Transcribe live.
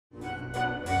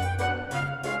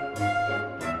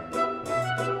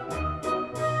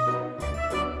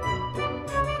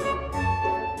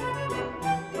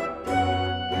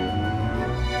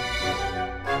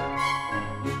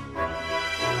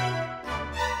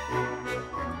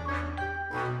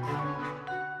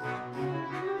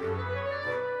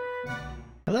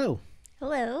Hello.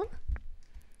 Hello.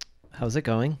 How's it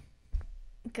going?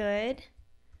 Good.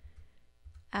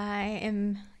 I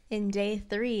am in day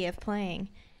 3 of playing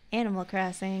Animal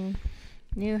Crossing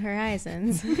New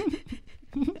Horizons.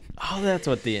 Oh, that's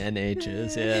what the NH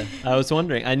is, yeah. I was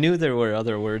wondering. I knew there were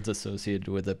other words associated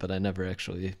with it, but I never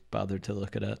actually bothered to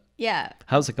look it up. Yeah.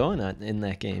 How's it going on in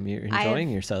that game? You're enjoying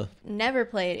yourself? Never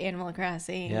played Animal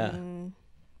Crossing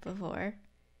before.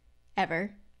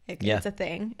 Ever. It's a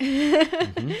thing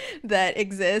that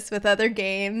exists with other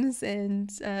games and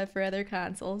for other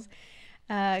consoles.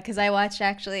 Because I watched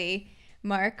actually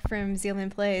Mark from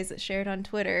Zealand Plays shared on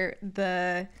Twitter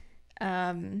the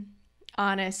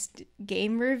honest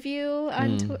game review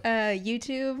on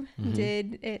YouTube.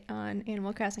 Did it on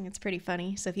Animal Crossing. It's pretty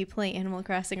funny. So if you play Animal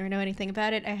Crossing or know anything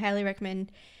about it, I highly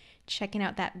recommend checking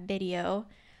out that video.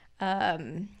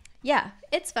 Yeah,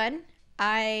 it's fun.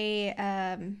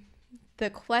 The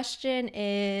question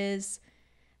is,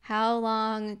 how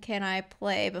long can I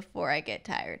play before I get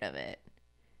tired of it?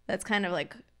 That's kind of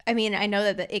like, I mean, I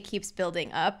know that it keeps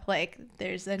building up. Like,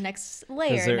 there's a next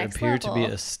layer, Does there next appear level. to be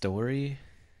a story?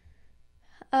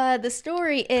 The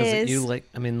story is...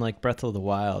 like Breath of the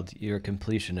Wild, you're a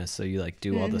completionist, so you like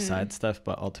do all the side stuff,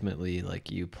 but ultimately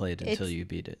like you played until you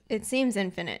beat it. It seems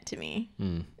infinite to me.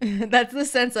 That's the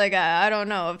sense I got. I don't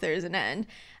know if there's an end.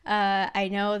 I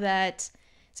know that...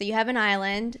 So you have an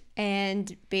island,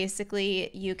 and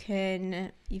basically you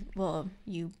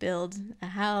build a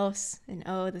house and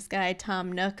owe this guy,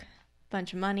 Tom Nook, a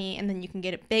bunch of money, and then you can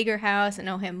get a bigger house and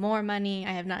owe him more money.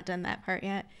 I have not done that part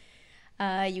yet.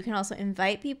 You can also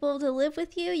invite people to live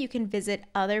with you. You can visit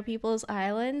other people's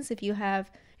islands if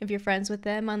you're friends with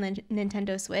them on the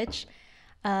Nintendo Switch.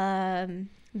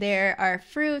 There are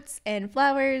fruits and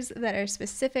flowers that are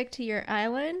specific to your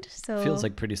island. So Feels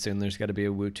like pretty soon there's got to be a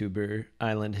WooTuber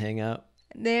island hangout.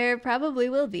 There probably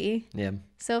will be. Yeah.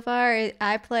 So far,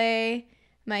 I play,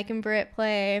 Mike and Britt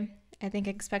play. I think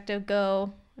Expecto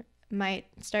Go might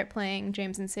start playing,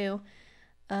 James and Sue.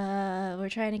 We're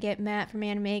trying to get Matt from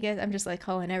Animegas. I'm just like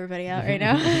calling everybody out right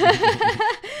now.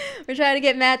 We're trying to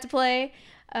get Matt to play.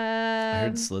 I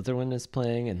heard Slytherin is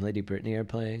playing and Lady Brittany are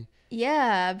playing.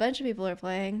 Yeah, a bunch of people are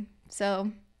playing.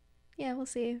 So, yeah, we'll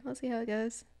see. We'll see how it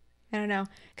goes. I don't know.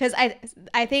 Because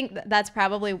I think that's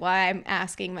probably why I'm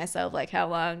asking myself, like, how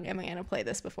long am I going to play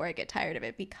this before I get tired of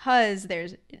it? Because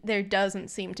there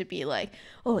doesn't seem to be like,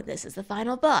 oh, this is the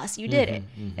final boss. You did it.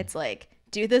 It's like,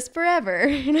 do this forever.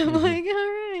 And I'm like, all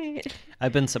right.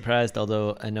 I've been surprised,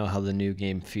 although I know how the new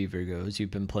game Fever goes. You've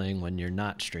been playing when you're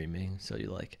not streaming. So you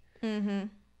like...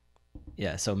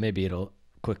 Yeah, so maybe it'll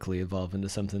quickly evolve into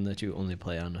something that you only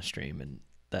play on a stream, and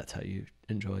that's how you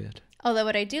enjoy it. Although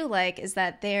what I do like is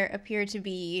that there appear to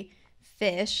be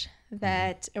fish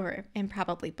that, and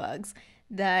probably bugs,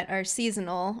 that are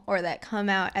seasonal or that come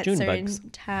out at June certain bugs.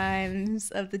 times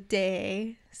of the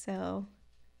day. So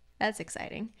that's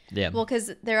exciting. Yeah. Well, because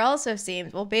there also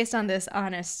seems, based on this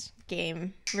honest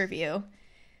game review,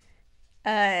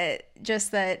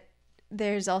 just that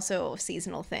there's also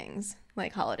seasonal things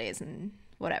like holidays and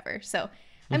whatever. So,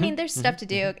 I mean, there's stuff to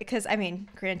do because, I mean,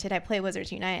 granted, I play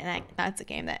Wizards Unite, and that's a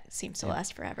game that seems to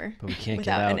last forever. But we can't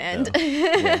without get out, an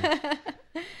end.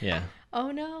 Yeah.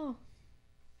 Oh, no.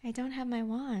 I don't have my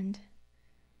wand.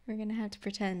 We're going to have to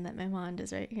pretend that my wand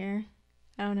is right here.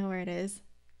 I don't know where it is.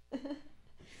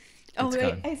 Oh, It's wait.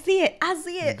 gone. I see it. I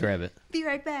see it. Grab it. Be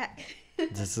right back.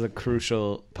 This is a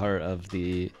crucial part of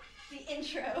the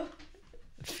Intro.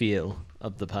 feel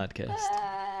of the podcast.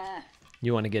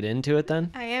 You want to get into it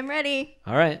then? I am ready.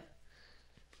 All right.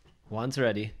 Wand's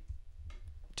ready.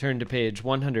 Turn to page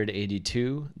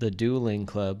 182, the Dueling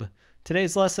Club.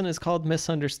 Today's lesson is called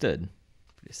Misunderstood.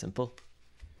 Pretty simple.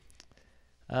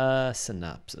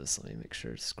 Synopsis. Let me make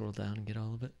sure to scroll down and get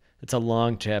all of it. It's a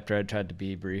long chapter. I tried to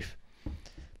be brief.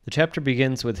 The chapter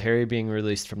begins with Harry being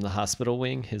released from the hospital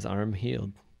wing, his arm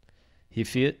healed. He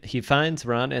finds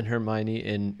Ron and Hermione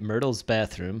in Myrtle's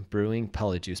bathroom brewing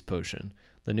polyjuice potion.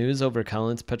 The news over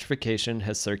Colin's petrification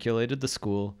has circulated the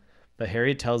school, but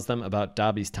Harry tells them about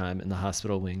Dobby's time in the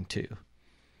hospital wing too.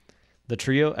 The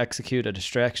trio execute a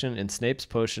distraction in Snape's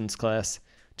potions class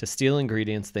to steal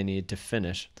ingredients they need to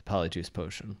finish the polyjuice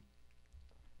potion.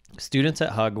 Students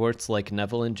at Hogwarts, like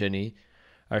Neville and Ginny,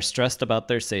 are stressed about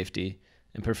their safety,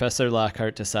 and Professor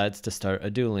Lockhart decides to start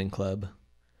a dueling club.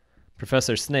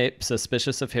 Professor Snape,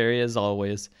 suspicious of Harry as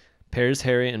always, pairs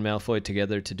Harry and Malfoy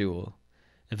together to duel.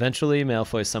 Eventually,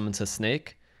 Malfoy summons a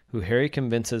snake, who Harry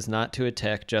convinces not to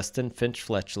attack Justin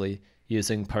Finch-Fletchley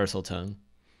using Parseltongue.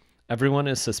 Everyone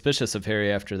is suspicious of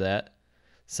Harry after that,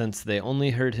 since they only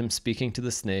heard him speaking to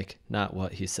the snake, not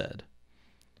what he said.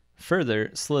 Further,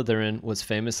 Slytherin was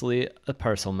famously a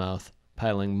Parselmouth,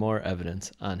 piling more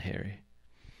evidence on Harry.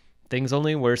 Things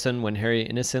only worsen when Harry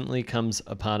innocently comes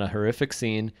upon a horrific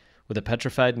scene with a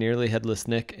petrified, nearly headless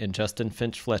Nick and Justin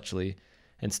Finch-Fletchley,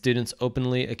 and students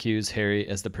openly accuse Harry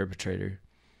as the perpetrator.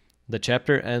 The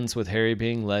chapter ends with Harry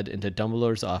being led into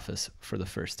Dumbledore's office for the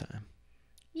first time.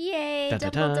 Yay,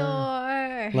 Da-da-da.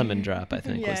 Dumbledore! Lemon drop, I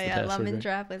think, was the password. Lemon right?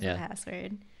 drop was the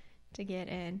password to get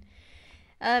in.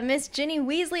 Miss Ginny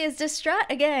Weasley is distraught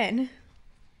again.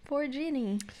 Poor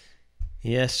Ginny.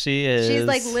 Yes, she is. She's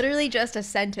like literally just a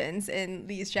sentence in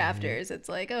these chapters. It's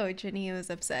like, oh, Ginny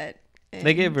was upset.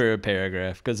 They gave her a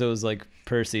paragraph because it was like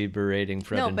Percy berating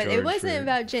Fred and George. No, but it wasn't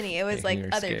about Ginny. It was like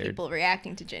making her other scared. people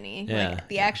reacting to Ginny. Yeah, Like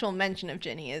the actual mention of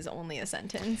Ginny is only a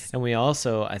sentence. And we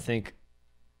also, I think,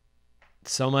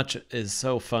 so much is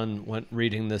so fun when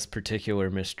reading this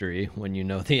particular mystery when you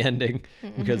know the ending,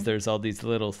 because there's all these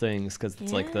little things, because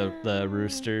it's like the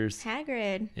roosters.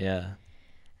 Hagrid. Yeah.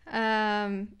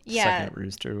 Yeah. Second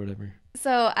rooster, whatever.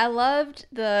 So I loved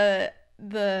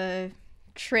the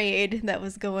trade that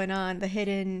was going on, the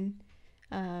hidden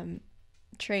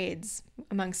trades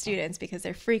among students, because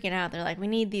they're freaking out. They're like, we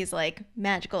need these like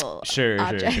magical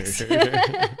objects. Sure.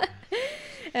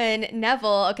 And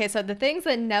Neville, okay, so the things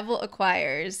that Neville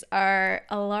acquires are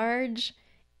a large,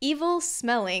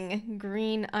 evil-smelling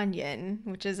green onion,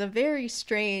 which is a very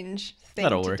strange thing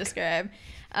to describe.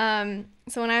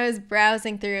 So when I was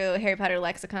browsing through Harry Potter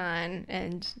lexicon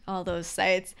and all those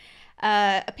sites,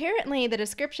 apparently the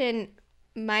description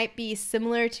might be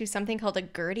similar to something called a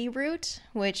Gertie root,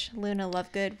 which Luna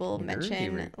Lovegood will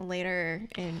mention later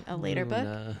in a later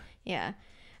book. Yeah.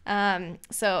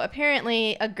 So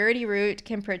apparently a Gertie root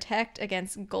can protect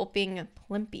against gulping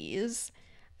plimpies.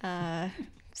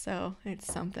 So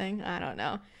it's something. I don't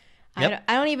know. Yep.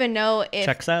 I don't even know if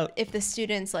Checks out. if the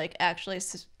students like actually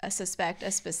suspect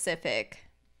a specific,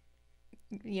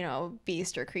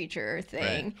 beast or creature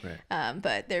thing. Right.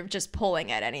 But they're just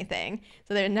pulling at anything.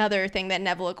 So there's another thing that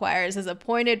Neville acquires is a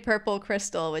pointed purple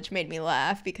crystal, which made me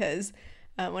laugh because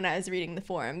when I was reading the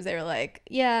forums, they were like,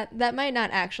 yeah, that might not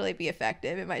actually be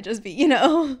effective. It might just be,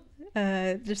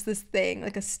 just this thing,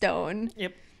 like a stone.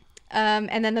 Yep.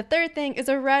 And then the third thing is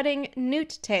a rotting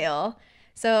newt tail.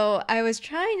 So I was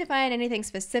trying to find anything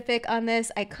specific on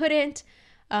this. I couldn't.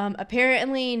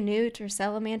 Apparently, newt or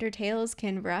salamander tails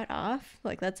can rot off.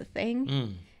 Like, that's a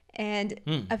thing. And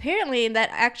apparently that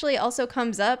actually also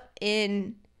comes up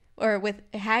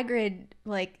with Hagrid,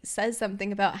 like, says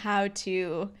something about how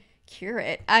to cure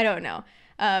it. I don't know.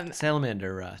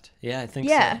 Salamander rot. Yeah, I think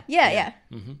so. Yeah.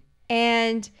 Mm-hmm.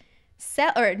 And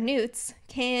newts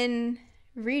can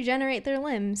regenerate their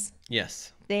limbs.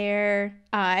 Yes. Their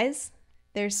eyes,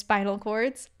 their spinal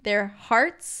cords, their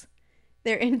hearts,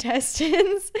 their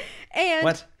intestines,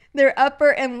 and their upper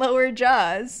and lower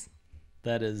jaws.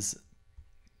 That is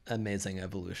amazing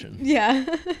evolution. Yeah.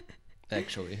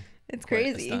 Actually. It's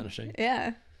crazy. Astonishing.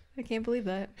 Yeah. I can't believe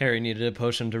that. Harry needed a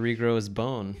potion to regrow his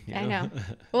bone. I know.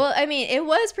 Well, I mean, it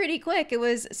was pretty quick. It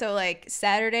was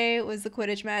Saturday was the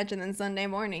Quidditch match, and then Sunday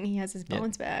morning he has his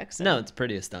bones back. So no, it's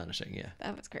pretty astonishing. Yeah.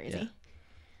 That was crazy.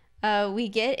 Yeah. We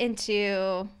get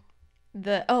into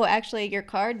actually your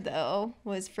card though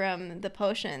was from the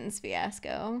potions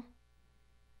fiasco,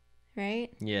 right?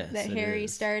 Yes. That Harry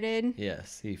started.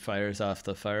 Yes, he fires off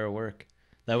the firework.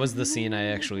 That was the scene I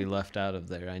actually left out of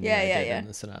there. I knew I did in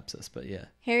the synopsis, but yeah.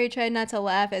 Harry tried not to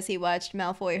laugh as he watched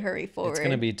Malfoy hurry forward. It's going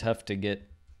to be tough to get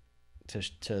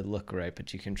to look right,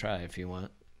 but you can try if you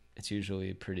want. It's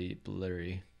usually pretty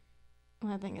blurry.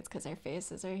 Well, I think it's because our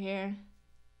faces are here.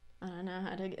 I don't know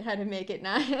how to make it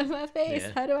not have my face.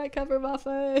 Yeah. How do I cover my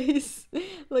face?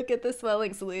 Look at the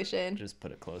swelling solution. Just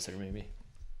put it closer, maybe.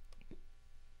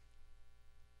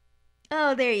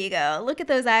 Oh, there you go. Look at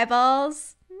those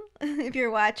eyeballs. If you're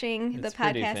watching the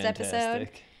podcast episode,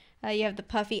 you have the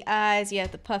puffy eyes, you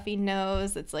have the puffy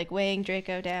nose that's like weighing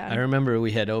Draco down. I remember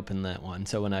we had opened that one,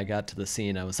 so when I got to the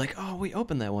scene, I was like, oh, we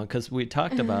opened that one because we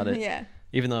talked about it. Yeah.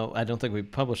 Even though I don't think we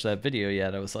published that video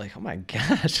yet, I was like, oh my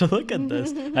gosh, look at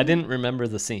this. I didn't remember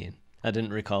the scene. I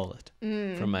didn't recall it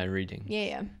from my reading.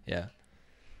 Yeah.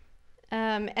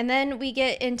 And then we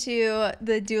get into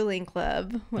the Dueling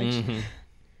Club, which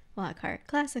Lockhart,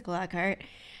 classic Lockhart.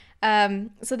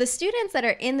 So the students that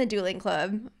are in the Dueling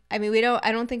Club, I mean,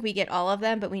 I don't think we get all of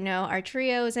them, but we know our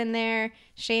trio is in there: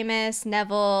 Seamus,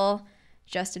 Neville,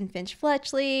 Justin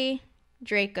Finch-Fletchley,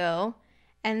 Draco,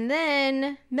 and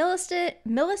then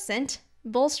Millicent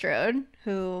Bulstrode,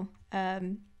 who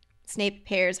Snape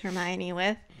pairs Hermione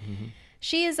with. Mm-hmm.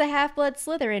 She is a half-blood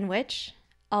Slytherin witch,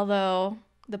 although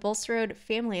the Bulstrode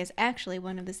family is actually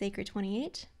one of the Sacred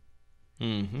 28.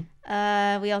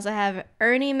 We also have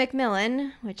Ernie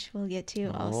Macmillan, which we'll get to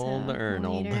also Old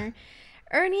Arnold. later.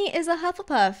 Ernie is a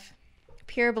Hufflepuff,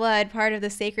 pure blood, part of the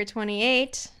Sacred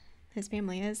 28. His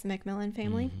family is the Macmillan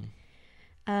family.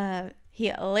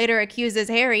 He later accuses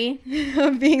Harry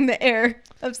of being the heir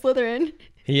of Slytherin.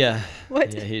 Yeah.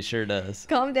 What? Yeah, he sure does.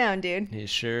 Calm down, dude. He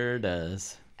sure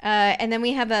does. And then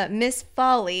we have a Miss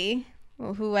Folly,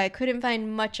 who I couldn't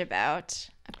find much about.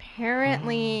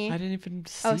 Apparently, I didn't even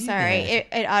see oh, sorry,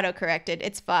 that. it auto-corrected.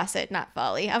 It's Fawcett, not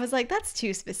Folly. I was like, that's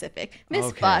too specific. Miss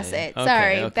Okay, Fawcett. okay,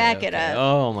 Sorry, okay, back it okay. up.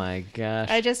 Oh my gosh.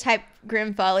 I just typed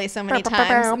Grim Folly so many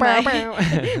times.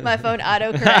 My phone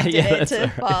auto-corrected Yeah, it that's to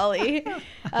all right. Folly.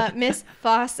 Miss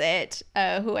Fawcett,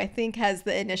 who I think has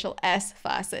the initial S,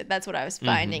 Fawcett. That's what I was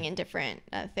finding in different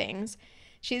things.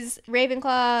 She's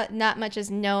Ravenclaw. Not much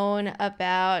is known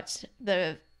about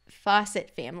the Fawcett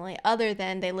family other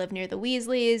than they live near the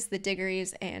Weasleys, the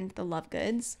Diggorys, and the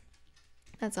Lovegoods.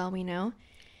 That's all we know.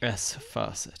 S.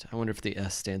 Fawcett. I wonder if the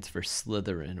S stands for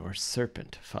Slytherin or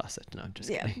Serpent Fawcett. No, I'm just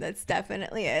Yeah, kidding. that's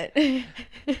definitely it.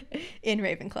 In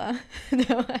Ravenclaw.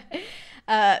 No.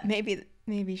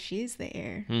 Maybe she's the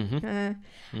heir.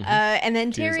 And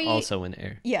then She Terry is also an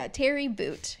heir. Yeah, Terry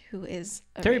Boot, who is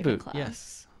a Terry Boot. Ravenclaw.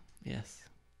 Yes. Yes.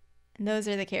 And those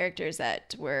are the characters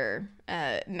that were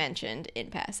mentioned in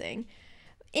passing.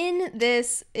 In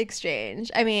this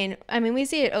exchange, I mean, we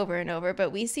see it over and over,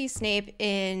 but we see Snape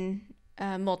in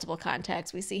multiple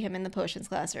contexts. We see him in the potions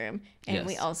classroom, and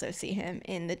we Yes. also see him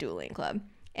in the Dueling Club.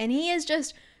 And he is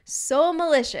just so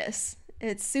malicious.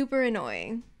 It's super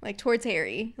annoying, like towards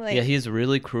Harry. Like, Yeah, he's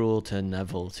really cruel to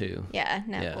Neville too. yeah,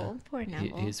 Neville. Poor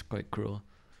Neville. He's quite cruel.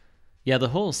 Yeah, the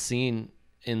whole scene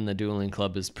in the Dueling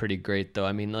Club is pretty great though.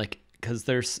 I mean, like, because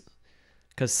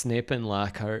Snape and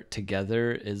Lockhart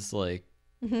together is like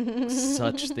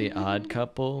such the odd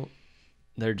couple.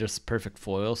 They're just perfect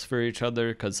foils for each other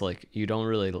because like you don't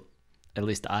really, at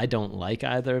least I don't like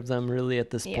either of them really at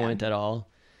this point at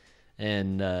all.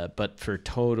 And but for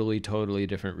totally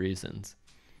different reasons.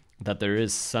 That there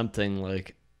is something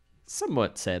like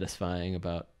somewhat satisfying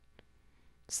about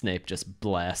Snape just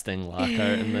blasting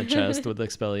Lockhart in the chest with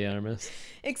Expelliarmus.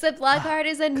 Except Lockhart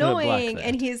is annoying, that.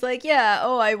 and he's like, yeah,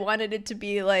 oh, I wanted it to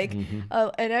be like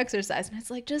an exercise. And it's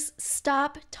like, just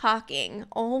stop talking.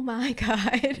 Oh my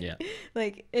God. Yeah.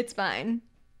 Like, it's fine.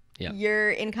 Yeah.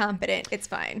 You're incompetent. It's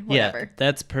fine. Whatever. Yeah,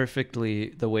 that's perfectly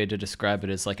the way to describe it.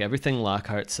 Is like everything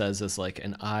Lockhart says is like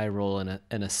an eye roll and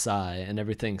a sigh, and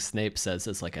everything Snape says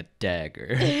is like a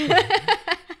dagger.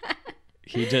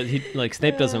 He like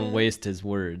Snape doesn't waste his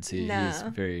words. He's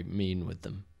very mean with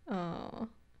them. Oh.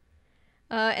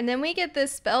 And then we get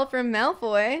this spell from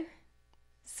Malfoy.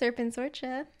 Serpent Sword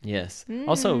Shaft. Yes.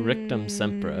 Also, Rictum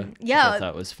Sempra. Yeah. I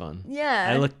thought was fun. Yeah.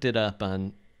 I looked it up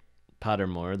on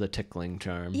Pottermore, the tickling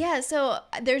charm. Yeah, so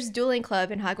there's Dueling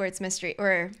Club in Hogwarts Mystery,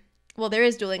 well, there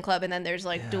is Dueling Club, and then there's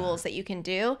like duels that you can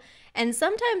do. And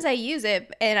sometimes I use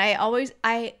it, and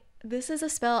this is a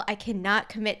spell I cannot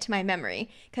commit to my memory,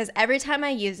 because every time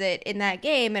I use it in that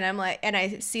game, and I'm like, and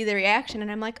I see the reaction,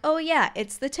 and I'm like, oh yeah,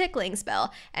 it's the tickling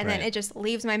spell, and then it just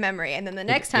leaves my memory, and then the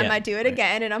next time I do it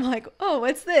again, and I'm like, oh,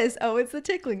 what's this? Oh, it's the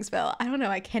tickling spell. I don't know,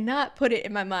 I cannot put it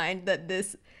in my mind that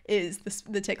this is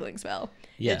the tickling spell.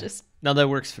 Yeah. No,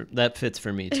 that fits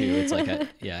for me too. It's like I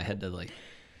had to like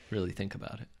really think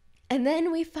about it. And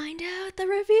then we find out the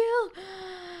reveal.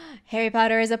 Harry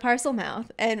Potter is a Parselmouth.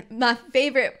 And my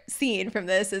favorite scene from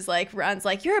this is like Ron's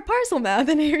like, you're a Parselmouth,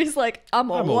 and Harry's like,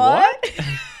 I'm a what?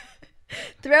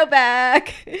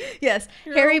 Throwback. Yes,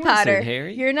 You're Harry a wizard, Potter.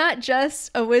 Harry. You're not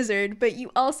just a wizard, but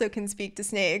you also can speak to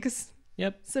snakes.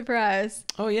 Yep. Surprise.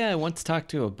 Oh yeah, I once talked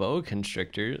to a boa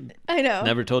constrictor. I know.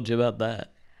 Never told you about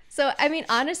that. So, I mean,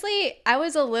 honestly, I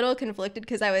was a little conflicted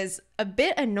because I was a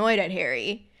bit annoyed at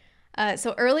Harry.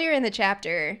 So earlier in the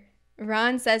chapter,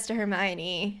 Ron says to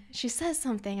Hermione, she says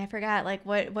something, I forgot like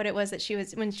what it was that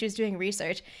when she was doing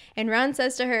research. And Ron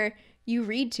says to her, you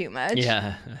read too much.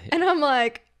 Yeah. And I'm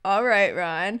like, all right,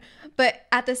 Ron. But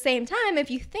at the same time,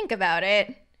 if you think about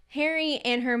it, Harry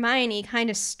and Hermione kind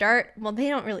of they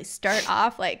don't really start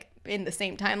off like in the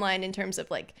same timeline in terms of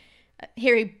like,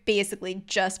 Harry basically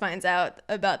just finds out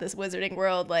about this wizarding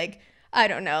world, like, I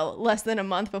don't know, less than a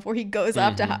month before he goes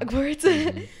off to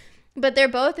Hogwarts. But they're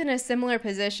both in a similar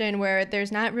position where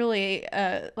there's not really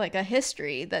like a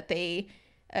history that they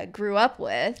grew up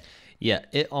with. Yeah,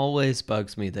 it always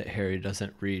bugs me that Harry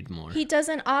doesn't read more. He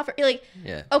doesn't offer, like,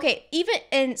 okay,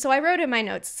 and so I wrote in my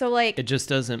notes, so like. It just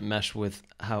doesn't mesh with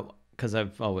how, because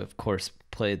I've, of course,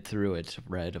 played through it,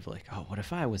 right, of like, oh, what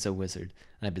if I was a wizard?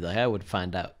 And I'd be like, I would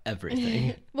find out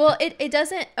everything. Well, it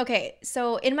doesn't, okay,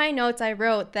 so in my notes I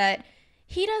wrote that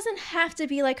he doesn't have to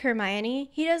be like Hermione.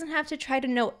 He doesn't have to try to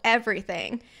know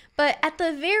everything. But at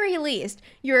the very least,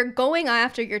 you're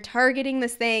targeting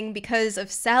this thing because of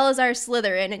Salazar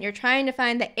Slytherin, and you're trying to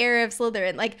find the heir of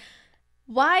Slytherin. Like,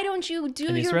 why don't you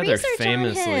do your research on him?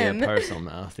 He's rather famously a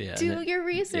Parselmouth, yeah. Do your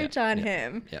research on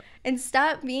him. Yep. And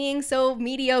stop being so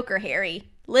mediocre, Harry.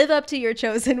 Live up to your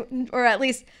chosen, or at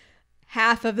least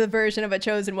half of the version of a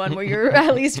chosen one where you're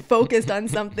at least focused on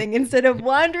something instead of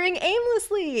wandering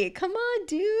aimlessly. Come on,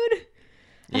 dude.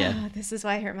 Yeah. This is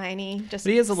why Hermione just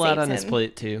But he has a lot saves on his him.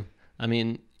 plate, too. I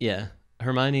mean, yeah.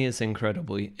 Hermione is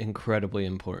incredibly, incredibly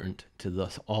important to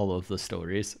all of the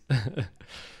stories.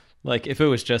 Like, if it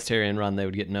was just Harry and Ron, they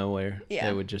would get nowhere. Yeah.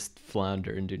 They would just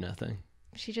flounder and do nothing.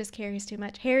 She just carries too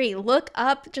much. Harry, look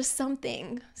up just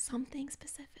something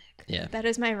specific. Yeah. That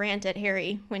is my rant at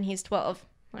Harry when he's 12.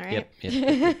 All right.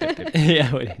 Yep.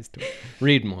 Yeah, what he's doing.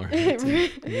 Read more.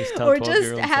 Or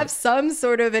just have some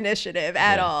sort of initiative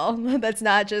at all. That's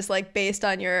not just like based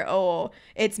on your,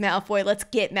 it's Malfoy, let's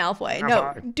get Malfoy.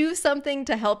 No, do something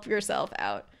to help yourself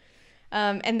out.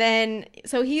 And then,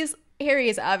 so Harry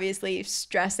is obviously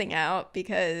stressing out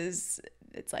because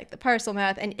it's like the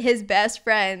Parselmouth, and his best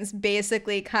friends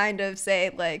basically kind of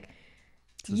say like,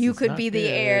 you could be the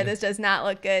heir. This does not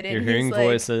look good. And you're hearing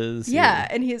voices. Yeah.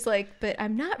 And he's like, but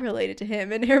I'm not related to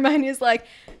him. And Hermione is like,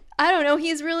 I don't know.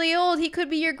 He's really old. He could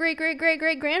be your great, great, great,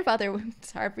 great grandfather.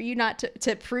 It's hard for you not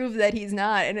to prove that he's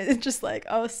not. And it's just like,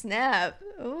 oh, snap.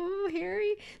 Oh,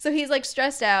 Harry. So he's like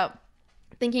stressed out,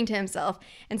 thinking to himself.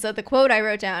 And so the quote I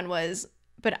wrote down was,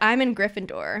 but I'm in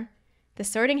Gryffindor. The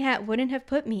Sorting Hat wouldn't have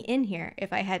put me in here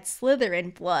if I had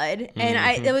Slytherin blood.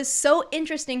 And it was so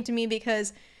interesting to me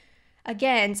because,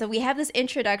 again, so we have this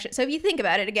introduction. So if you think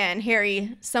about it, again,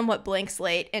 Harry, somewhat blank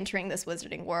slate, entering this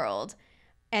wizarding world.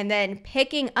 And then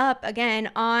picking up,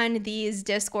 again, on these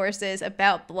discourses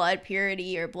about blood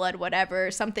purity or blood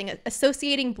whatever, something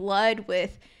associating blood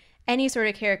with any sort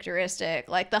of characteristic,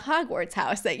 like the Hogwarts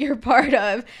house that you're part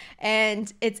of.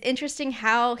 And it's interesting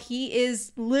how he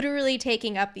is literally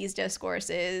taking up these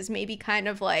discourses, maybe kind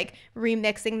of like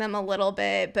remixing them a little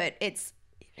bit, but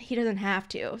he doesn't have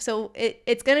to. So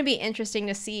it's going to be interesting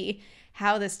to see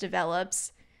how this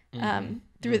develops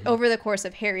over the course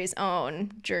of Harry's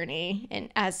own journey, and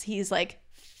as he's like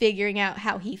figuring out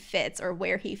how he fits or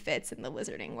where he fits in the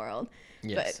wizarding world.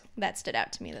 Yes. But that stood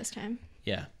out to me this time.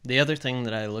 Yeah. The other thing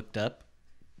that I looked up,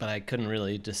 but I couldn't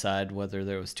really decide whether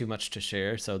there was too much to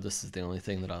share, so this is the only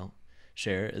thing that I'll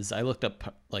share, is I looked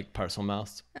up like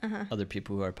Parselmouths, other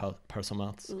people who are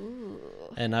Parselmouths. Ooh.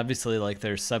 And obviously like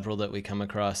there's several that we come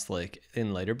across like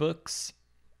in later books.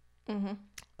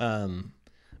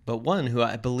 But one who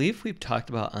I believe we've talked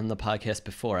about on the podcast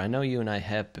before, I know you and I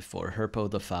have before, Herpo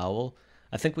the Fowl.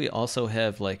 I think we also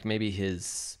have like maybe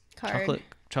his chocolate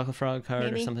frog card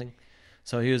maybe. Or something.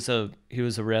 So he was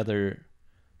a rather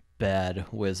bad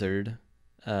wizard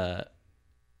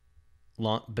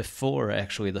long before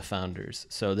actually the founders.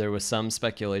 So there was some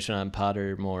speculation on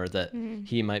Pottermore that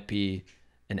he might be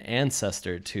an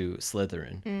ancestor to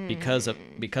Slytherin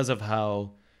because of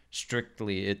how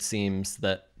strictly it seems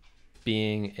that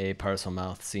being a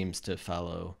Parselmouth seems to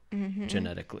follow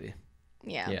genetically.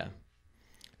 Yeah.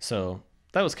 So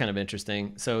that was kind of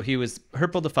interesting. So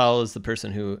Herpo the Fowl is the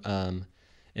person who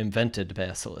invented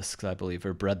basilisks, I believe,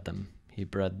 or bred them. He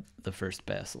bred the first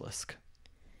basilisk.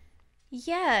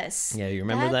 Yes. Yeah, you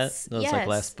remember that? That was like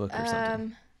last book or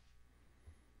something.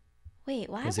 Wait,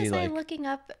 why was I looking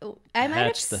up? I might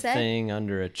have said the thing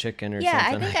under a chicken or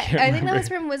something. I think that was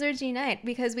from Wizards Unite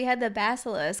because we had the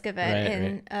basilisk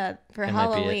event for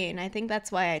Halloween. I think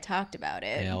that's why I talked about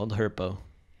it. Yeah, old Herpo.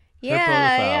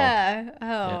 Yeah. Oh,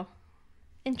 yeah.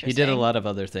 Interesting. He did a lot of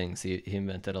other things. He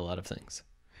invented a lot of things,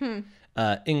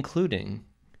 including,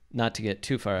 not to get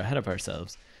too far ahead of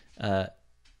ourselves,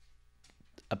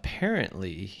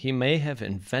 apparently he may have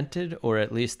invented or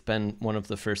at least been one of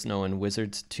the first known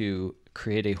wizards to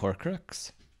create a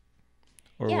Horcrux,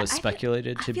 or was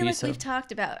speculated to be so. I feel like we've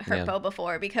talked about Herpo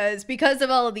before because of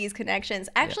all of these connections.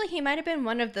 Actually, he might have been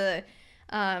one of the,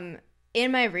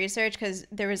 in my research, because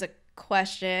there was a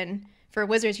question for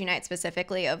Wizards Unite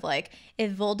specifically of like,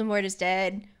 if Voldemort is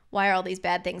dead, why are all these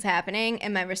bad things happening?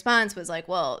 And my response was like,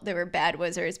 well, there were bad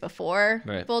wizards before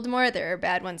Voldemort. There are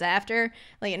bad ones after.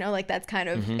 Like, that's kind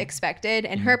of expected.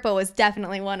 And Herpo was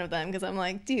definitely one of them because I'm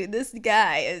like, dude, this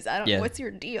guy is, I don't know, what's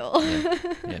your deal?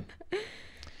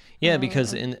 Yeah,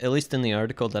 because at least in the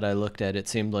article that I looked at, it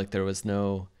seemed like there was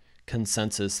no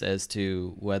consensus as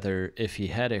to whether if he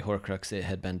had a Horcrux, it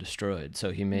had been destroyed.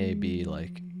 So he may be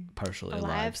like partially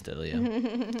alive still, yeah.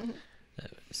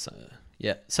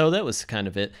 Yeah, so that was kind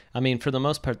of it. I mean, for the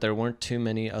most part, there weren't too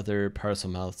many other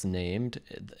Parselmouths named,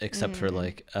 except for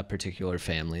like a particular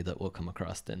family that we'll come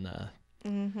across in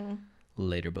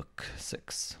later book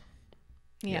 6.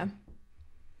 Yeah.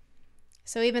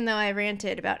 So even though I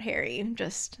ranted about Harry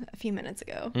just a few minutes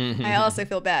ago, I also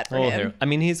feel bad for him. I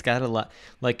mean, he's got a lot.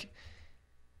 Like,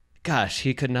 gosh,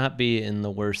 he could not be in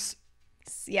the worst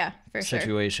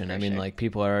situation. For I mean, like,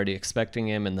 people are already expecting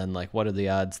him, and then, like, what are the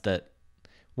odds that...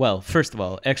 Well, first of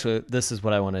all, actually, this is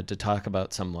what I wanted to talk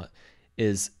about somewhat,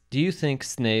 is do you think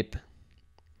Snape...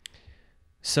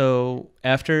 So,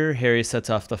 after Harry sets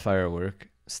off the firework,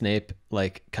 Snape,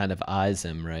 like, kind of eyes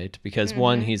him, right? Because,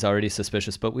 one, he's already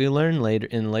suspicious, but we learn later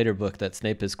in later book that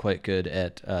Snape is quite good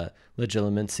at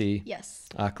legilimency,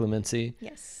 occlumency.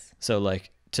 Yes. So,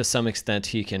 like, to some extent,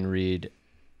 he can read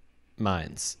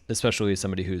minds, especially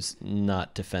somebody who's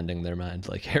not defending their mind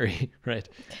like Harry, right?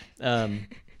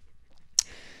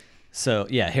 So,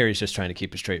 yeah, Harry's just trying to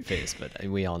keep a straight face, but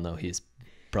we all know he's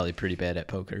probably pretty bad at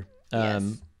poker.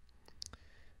 Yes.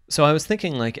 So I was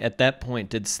thinking, like, at that point,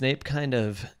 did Snape kind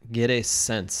of get a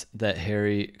sense that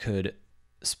Harry could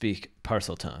speak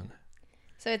Parseltongue?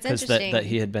 So it's interesting. That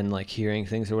he had been, like, hearing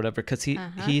things or whatever, because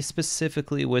he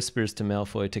specifically whispers to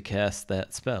Malfoy to cast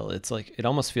that spell. It's like, it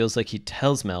almost feels like he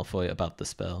tells Malfoy about the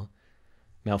spell.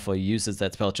 Malfoy uses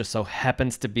that spell. It just so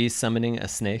happens to be summoning a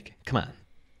snake. Come on.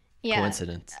 Yeah.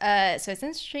 Coincidence. So it's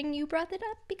interesting you brought it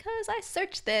up because I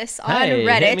searched this on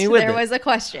Reddit. There was a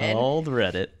question. Old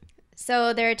Reddit.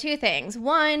 So there are two things.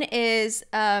 One is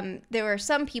there were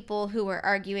some people who were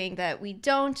arguing that we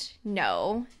don't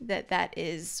know that that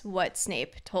is what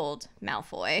Snape told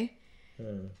Malfoy.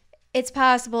 It's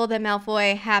possible that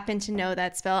Malfoy happened to know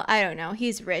that spell. I don't know.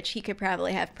 He's rich. He could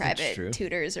probably have private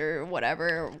tutors or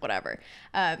whatever.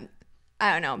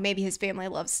 I don't know. Maybe his family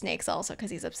loves snakes also because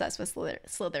he's obsessed with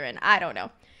Slytherin. I don't know.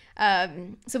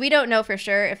 So we don't know for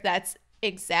sure if that's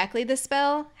exactly the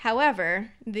spell. However,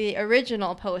 the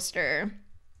original poster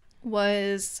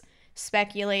was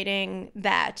speculating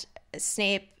that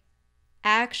Snape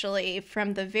actually,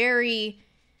 from the very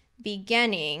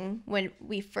beginning, when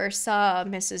we first saw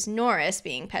Mrs. Norris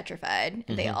being petrified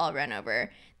and they all run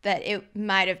over, that it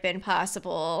might have been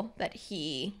possible that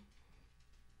he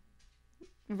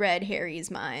read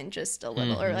Harry's mind just a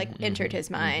little or like entered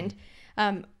his mind.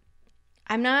 I'm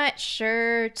not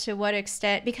sure to what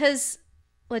extent, because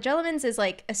Legilimens is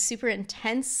like a super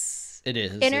intense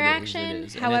interaction. It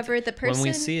is. However, the person...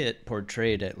 When we see it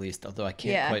portrayed, at least, although I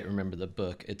can't quite remember the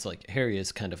book, it's like Harry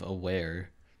is kind of aware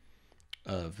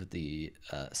of the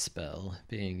spell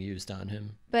being used on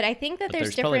him. But I think that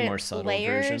there's different more subtle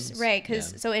layers. versions. Right,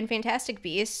 because so in Fantastic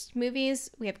Beasts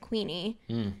movies, we have Queenie,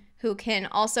 who can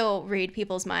also read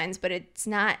people's minds, but it's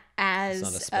not as...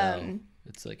 It's not a spell.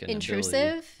 It's like an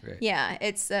intrusive. Right. Yeah,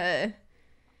 it's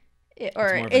it's more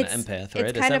of an empath, right?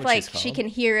 It's kind of like she can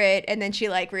hear it and then she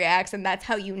like reacts, and that's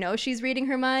how you know she's reading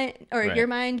her mind or your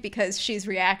mind, because she's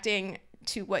reacting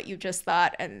to what you just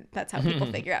thought, and that's how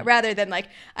people figure out, rather than like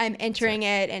I'm entering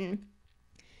it.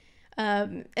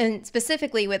 And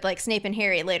specifically with like Snape and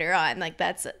Harry later on, like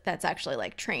that's actually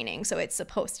like training, so it's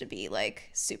supposed to be like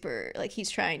super, like he's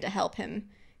trying to help him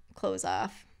close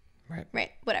off.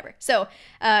 Right. Whatever. So,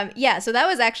 so that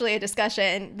was actually a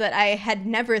discussion that I had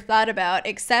never thought about,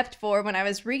 except for when I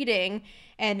was reading,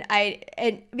 and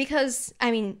because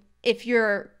I mean, if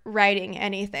you're writing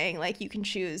anything, like you can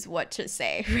choose what to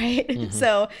say, right?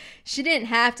 So she didn't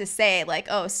have to say like,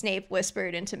 oh, Snape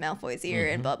whispered into Malfoy's ear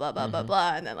and blah, blah, blah, blah,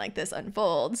 blah. And then like this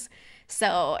unfolds.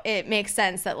 So it makes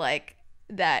sense that like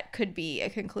that could be a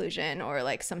conclusion, or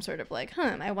like some sort of like,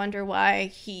 I wonder why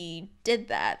he did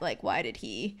that. Like, why did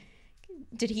he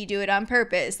do it on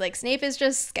purpose? Like, Snape is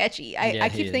just sketchy. I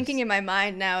keep thinking in my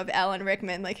mind now of Alan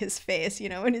Rickman, like his face,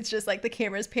 and it's just like the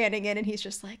camera's panning in and he's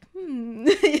just like,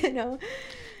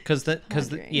 Because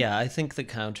I think the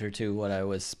counter to what I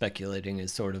was speculating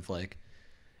is sort of like,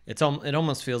 it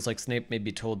almost feels like Snape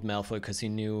maybe told Malfoy because he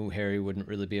knew Harry wouldn't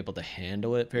really be able to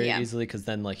handle it very easily, because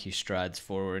then like he strides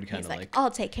forward, kind of like,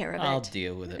 I'll take care of it. I'll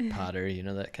deal with it, Potter,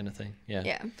 that kind of thing.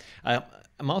 Yeah.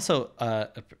 I'm also,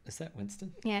 is that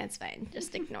Winston? Yeah, it's fine.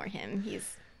 Just ignore him.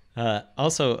 He's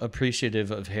also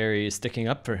appreciative of Harry sticking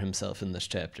up for himself in this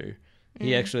chapter.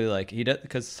 He actually he does,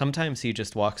 because sometimes he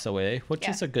just walks away, which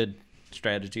is a good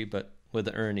strategy, but with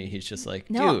Ernie, he's just like,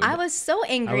 no, dude, I was so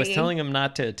angry. I was telling him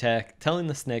telling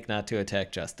the snake not to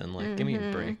attack Justin. Like, give me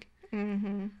a break.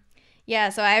 Yeah,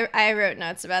 so I wrote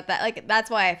notes about that. Like, that's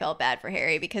why I felt bad for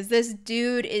Harry, because this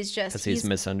dude is just... Because he's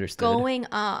misunderstood. Going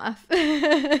off.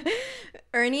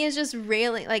 Ernie is just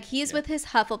railing. Like, he's with his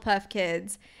Hufflepuff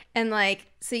kids, And like,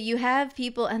 so you have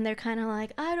people and they're kind of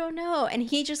like, I don't know. And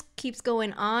he just keeps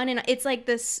going on. And it's like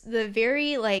the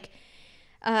very like,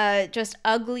 just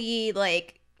ugly,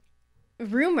 like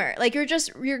rumor. Like you're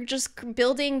just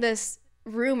building this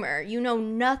rumor. You know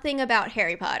nothing about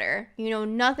Harry Potter. You know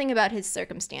nothing about his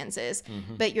circumstances,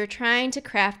 but you're trying to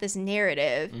craft this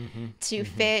narrative to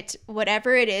fit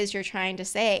whatever it is you're trying to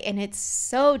say. And it's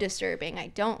so disturbing. I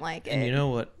don't like it. And you know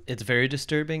what? It's very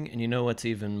disturbing. And you know what's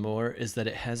even more is that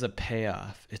it has a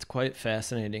payoff. It's quite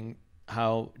fascinating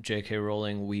how J.K.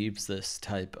 Rowling weaves this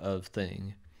type of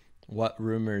thing, what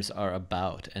rumors are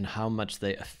about and how much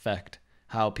they affect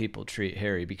how people treat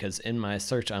Harry. Because in my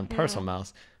search on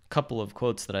Parselmouth, couple of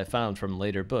quotes that I found from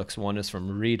later books. One is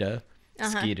from Rita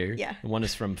Skeeter. Yeah. And one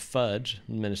is from Fudge,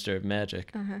 Minister of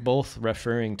Magic, both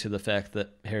referring to the fact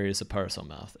that Harry is a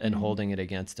Parselmouth and holding it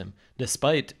against him,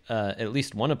 despite at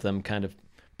least one of them kind of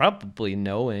probably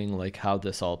knowing like how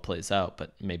this all plays out,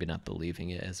 but maybe not believing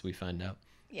it as we find out.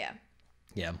 Yeah.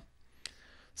 Yeah.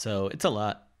 So it's a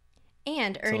lot.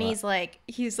 And Ernie's like,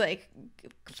 he's like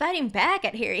fighting back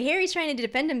at Harry. Harry's trying to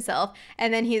defend himself,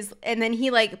 and then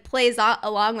he like plays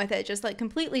along with it, just like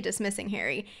completely dismissing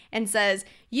Harry, and says,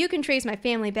 "You can trace my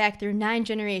family back through 9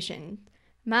 generations.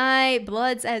 My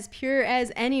blood's as pure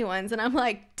as anyone's." And I'm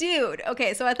like, dude,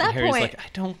 okay. So at that Harry's point, like, I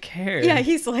don't care. Yeah,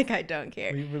 he's like, I don't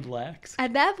care. We relax.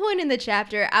 At that point in the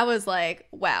chapter, I was like,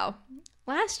 wow.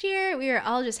 Last year, we were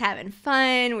all just having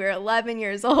fun. We were 11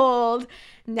 years old.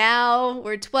 Now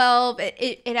we're 12.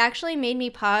 It actually made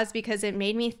me pause because it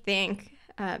made me think,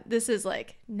 this is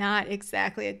like not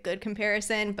exactly a good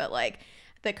comparison, but like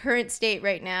the current state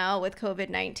right now with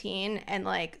COVID-19 and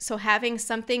like, so having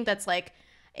something that's like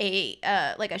a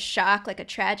shock, like a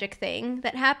tragic thing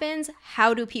that happens,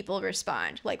 how do people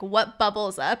respond? Like what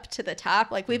bubbles up to the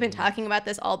top? Like we've been talking about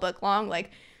this all book long,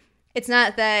 like it's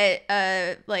not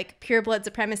that like pure blood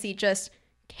supremacy just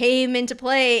came into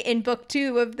play in book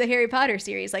 2 of the Harry Potter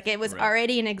series. Like it was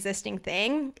already an existing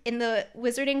thing in the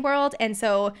wizarding world. And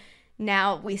so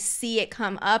now we see it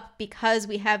come up because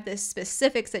we have this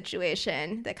specific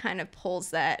situation that kind of pulls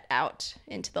that out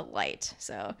into the light.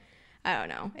 So I don't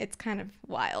know. It's kind of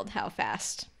wild how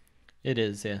fast it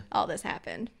is. Yeah. All this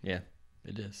happened. Yeah,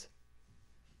 it is.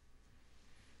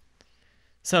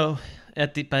 So,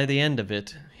 by the end of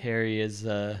it, Harry is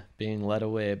being led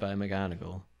away by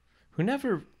McGonagall, who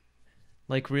never,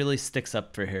 like, really sticks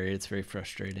up for Harry. It's very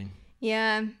frustrating.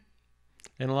 Yeah.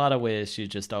 In a lot of ways, she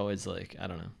just always, like, I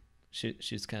don't know.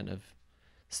 She's kind of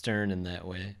stern in that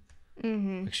way.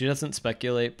 Mm-hmm. Like, she doesn't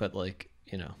speculate, but, like,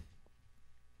 you know.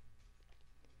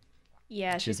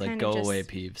 Yeah, she's like, go away,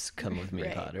 Peeves. Come with me,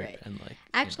 Potter. Right. And, like,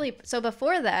 actually, so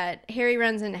before that, Harry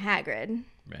runs into Hagrid.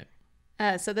 Right.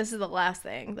 So this is the last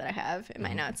thing that I have in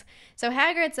my notes. So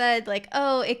Hagrid said, like,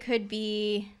 oh, it could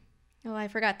be... Oh, I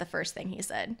forgot the first thing he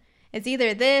said. It's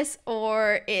either this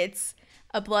or it's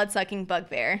a blood-sucking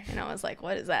bugbear. And I was like,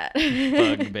 what is that?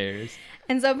 Bugbears.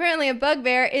 And so apparently a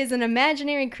bugbear is an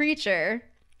imaginary creature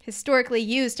historically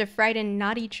used to frighten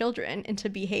naughty children into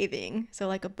behaving. So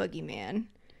like a boogeyman.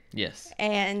 Yes.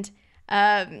 And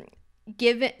the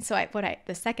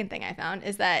second thing I found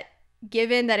is that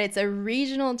given that it's a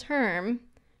regional term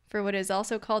for what is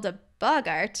also called a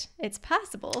boggart, it's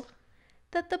possible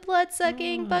that the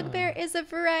blood-sucking bugbear is a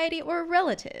variety or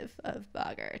relative of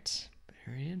boggart.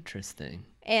 Very interesting.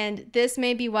 And this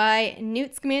may be why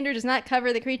Newt Scamander does not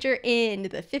cover the creature in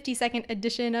the 52nd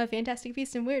edition of Fantastic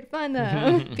Beasts and Weird Fun,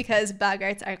 though, because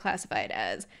boggarts are classified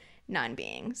as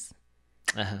non-beings.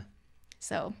 Uh-huh.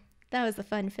 So that was the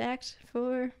fun fact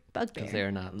for bugbear. Because they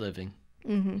are not living.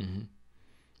 Mm-hmm. Mm-hmm.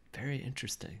 Very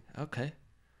interesting. Okay.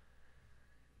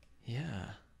 Yeah.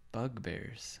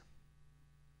 Bugbears.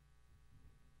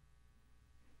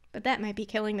 But that might be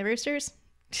killing the roosters.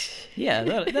 Yeah,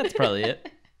 that's probably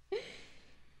it.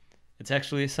 It's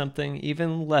actually something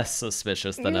even less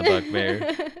suspicious than a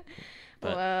bugbear.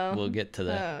 But well, we'll get to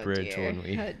that bridge when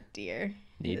we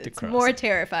need to cross. It's more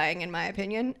terrifying, in my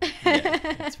opinion. Yeah,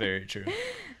 it's very true.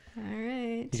 All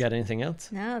right. You got anything else?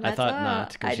 No, that's all. I thought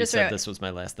not, because you said this was my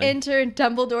last thing. Enter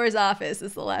Dumbledore's office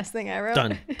is the last thing I wrote.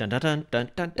 Dun, dun, dun, dun,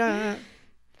 dun, dun, dun.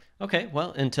 Okay,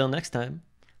 well, until next time,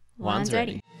 Wands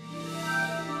ready.